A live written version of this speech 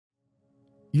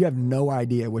you have no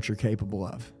idea what you're capable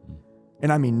of.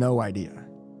 And I mean, no idea,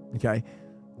 okay?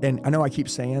 And I know I keep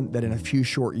saying that in a few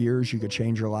short years, you could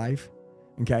change your life,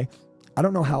 okay? I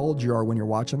don't know how old you are when you're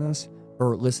watching this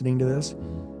or listening to this,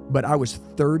 but I was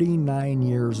 39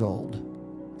 years old,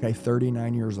 okay?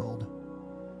 39 years old.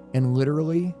 And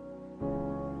literally,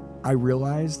 I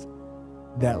realized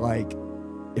that, like,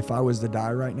 if I was to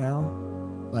die right now,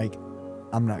 like,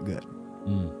 I'm not good.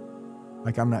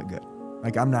 Like, I'm not good.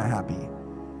 Like, I'm not happy.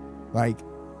 Like,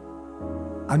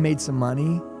 I made some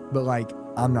money, but, like,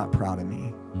 I'm not proud of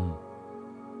me.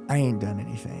 I ain't done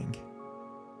anything.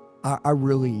 I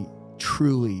really,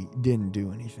 truly didn't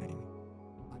do anything.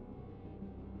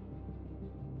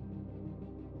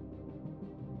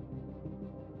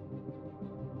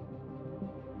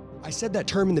 I said that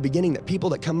term in the beginning, that people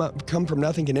that come from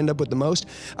nothing can end up with the most.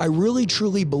 I really,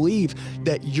 truly believe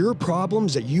that your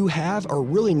problems that you have are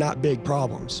really not big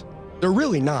problems. They're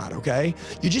really not, okay?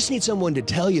 You just need someone to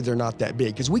tell you they're not that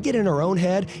big, because we get in our own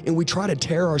head and we try to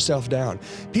tear ourselves down.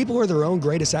 People are their own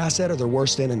greatest asset or their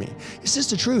worst enemy. It's just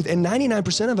the truth. And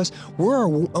 99% of us, we're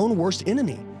our own worst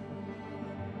enemy.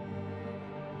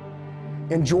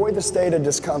 Enjoy the state of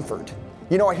discomfort.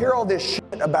 You know, I hear all this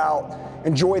shit about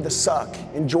enjoy the suck,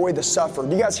 enjoy the suffer.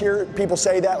 Do you guys hear people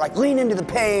say that? Like, lean into the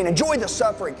pain, enjoy the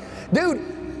suffering. Dude,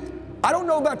 I don't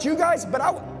know about you guys, but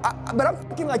I'm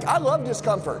fucking like, I love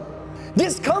discomfort.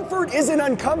 Discomfort isn't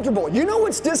uncomfortable. You know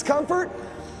what's discomfort?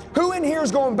 Who in here is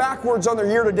going backwards on their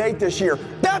year-to-date this year?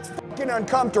 That's fucking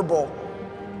uncomfortable.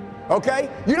 Okay?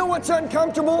 You know what's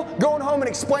uncomfortable? Going home and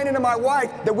explaining to my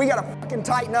wife that we gotta fucking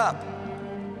tighten up.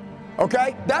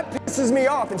 Okay? That pisses me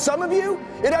off. And some of you,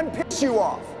 it doesn't piss you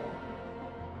off.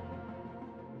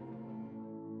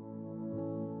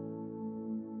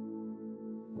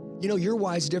 You know, your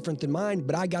why's different than mine,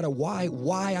 but I got a why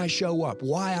I show up,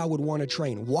 why I would want to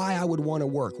train, why I would want to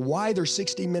work, why there's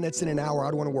 60 minutes in an hour,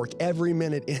 I'd want to work every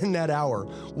minute in that hour.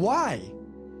 Why?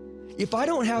 If I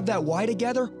don't have that why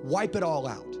together, wipe it all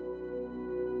out.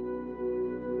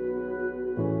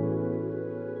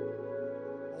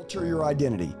 Alter your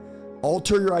identity.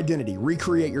 Alter your identity,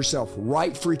 recreate yourself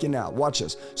right freaking out. Watch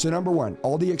this. So number one,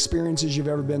 all the experiences you've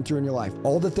ever been through in your life,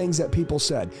 all the things that people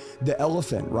said. The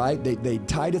elephant, right? They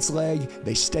tied its leg,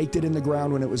 they staked it in the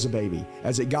ground when it was a baby.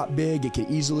 As it got big, it could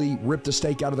easily rip the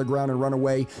stake out of the ground and run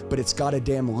away, but it's got a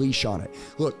damn leash on it.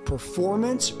 Look,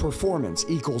 performance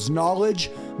equals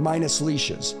knowledge minus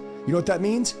leashes. You know what that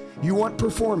means? You want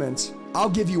performance, I'll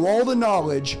give you all the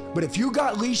knowledge, but if you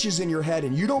got leashes in your head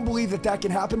and you don't believe that that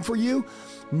can happen for you,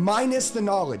 minus the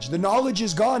knowledge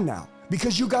is gone now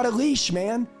because you got a leash,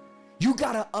 man. You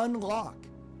got to unlock.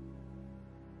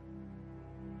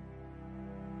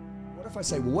 What if I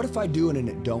say, well, what if I do it and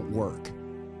it don't work?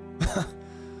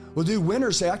 Well, dude,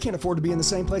 winners say, I can't afford to be in the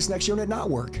same place next year and it not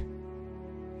work.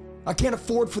 I can't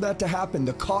afford for that to happen.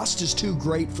 The cost is too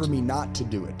great for me not to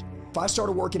do it. If I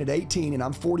started working at 18 and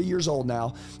I'm 40 years old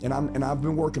now, and I've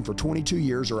been working for 22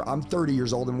 years, or I'm 30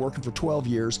 years old and working for 12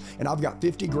 years, and I've got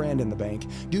 50 grand in the bank,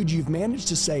 dude, you've managed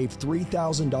to save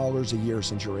 $3,000 a year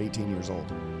since you're 18 years old.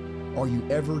 Are you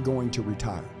ever going to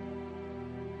retire?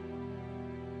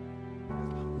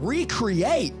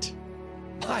 Recreate.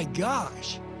 My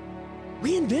gosh.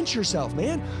 Reinvent yourself,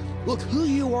 man. Look, who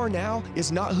you are now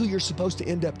is not who you're supposed to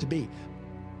end up to be.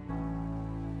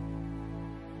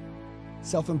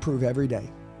 Self-improve every day.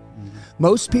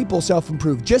 Most people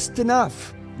self-improve just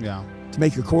enough to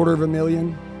make a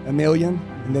 $250,000, $1 million,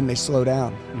 and then they slow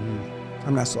down.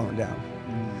 I'm not slowing down.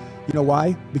 You know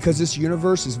why? Because this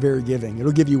universe is very giving.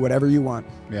 It'll give you whatever you want.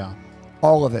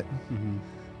 All of it.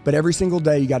 But every single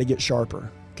day you got to get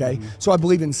sharper. Okay? So I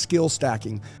believe in skill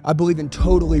stacking. I believe in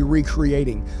totally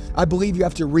recreating. I believe you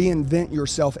have to reinvent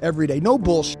yourself every day. No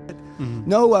bullshit.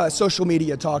 No social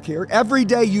media talk here. Every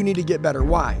day you need to get better.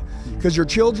 Why? Because your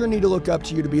children need to look up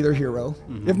to you to be their hero.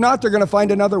 If not, they're going to find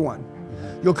another one.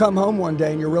 You'll come home one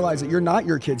day and you'll realize that you're not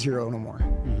your kid's hero no more.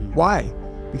 Why?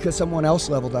 Because someone else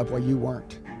leveled up while you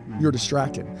weren't. You're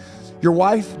distracted. Your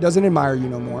wife doesn't admire you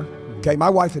no more. Okay, my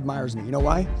wife admires me. You know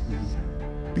why?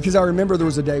 Because I remember there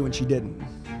was a day when she didn't.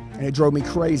 And it drove me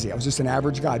crazy. I was just an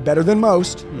average guy. Better than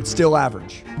most, but still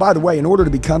average. By the way, in order to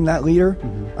become that leader,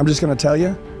 I'm just going to tell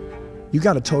you, you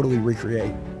got to totally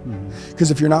recreate.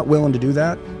 Because if you're not willing to do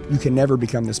that, you can never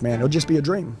become this man. It'll just be a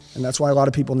dream. And that's why a lot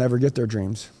of people never get their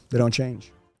dreams. They don't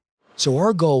change. So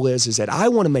our goal is that I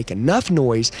want to make enough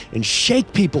noise and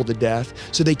shake people to death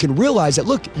so they can realize that,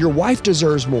 look, your wife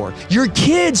deserves more. Your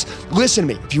kids, listen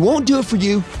to me, if you won't do it for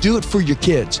you, do it for your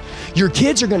kids. Your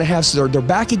kids are going to have, their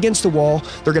back against the wall,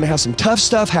 they're going to have some tough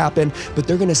stuff happen, but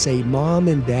they're going to say, Mom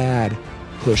and Dad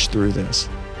pushed through this.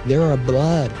 They're our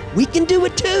blood. We can do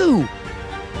it too.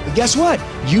 But guess what?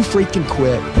 You freaking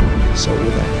quit. So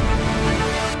will they.